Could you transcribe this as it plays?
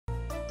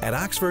At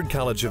Oxford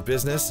College of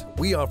Business,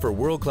 we offer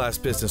world-class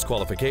business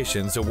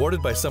qualifications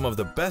awarded by some of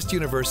the best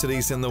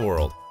universities in the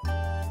world.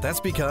 That's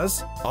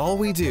because all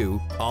we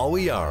do, all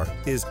we are,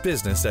 is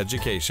business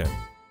education.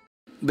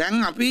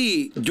 දැන් අපි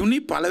ජුනි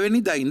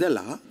පළවෙනිදා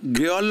ඉඳලා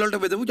ගෙවල් වලට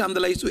බෙදපු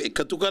ඡන්දලයිස්තු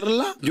එකතු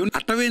කරලා ජුනි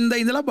 8 වෙනිදා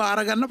ඉඳලා බාර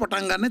ගන්න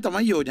පටන් ගන්න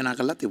තමයි යෝජනා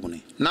කරලා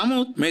තිබුණේ.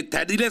 නමුත් මේ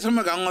තැදි ලෙසම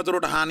ගම්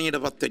වතුරට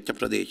හානියටපත් වෙච්ච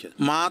ප්‍රදේශ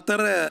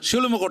මාතර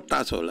සිළුම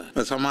කොට්ටාසවල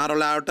සමහර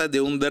වෙලාවට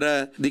දෙවුන්දර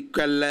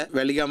දික්වැල්ල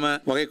වැලිගම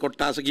වගේ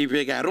කොට්ටාස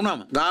කීපයක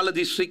ඇරුණම ගාල්ල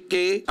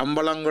දිස්ත්‍රික්කයේ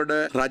අම්බලන්ගොඩ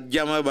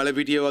රජ්‍යම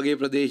බලපිටිය වගේ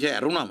ප්‍රදේශ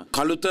ඇරුණම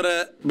කළුතර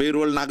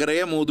බේරුවල් නගරය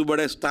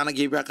මූදුබඩ ස්ථාන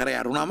කීපයක් කරේ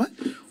ඇරුණම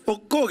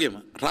ඔක්කොගෙම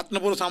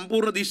රත්නපුර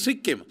සම්පූර්ණ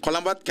දිස්ත්‍රික්කෙම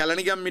කොළඹත්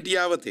කැලණිගම්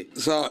මිටියාවතේ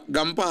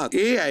ගම්පහත්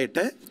ඒ අයට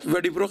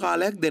වැඩිපුර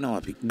කාලයක් දෙනවා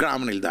අපි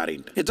ග්‍රාම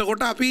නිලධාරීන්ට.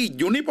 එතකොට අපි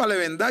ජුනි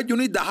පළවෙනිදා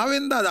ජුනි 10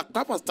 වෙනිදා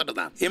දක්වා පස්සට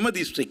දානවා. එම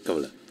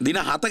දිස්ත්‍රික්කවල දින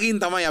 7කින්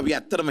තමයි අපි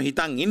ඇත්තටම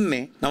හිතන්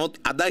ඉන්නේ. නමුත්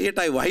අද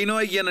හෙටයි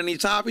වහිනවයි කියන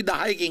නිසා අපි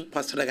 10කින්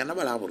පස්සට ගන්න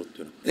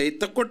බලාපොරොත්තු වෙනවා.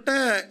 එතකොට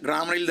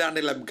ග්‍රාම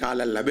නිලධාරීන්ට ලැබ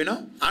කාලයක් ලැබෙනවා.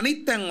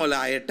 අනිත් තැන් වල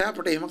අයට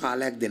අපිට එහෙම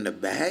කාලයක් දෙන්න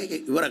බෑ.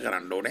 ඒක ඉවර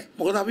කරන්න ඕනේ.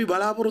 මොකද අපි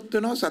බලාපොරොත්තු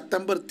වෙනවා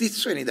සැප්තැම්බර්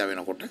 30 වෙනිදා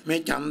වෙනකොට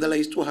මේ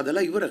ඡන්දලයිස්තු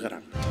හදලා ඉවර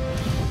කරන්න.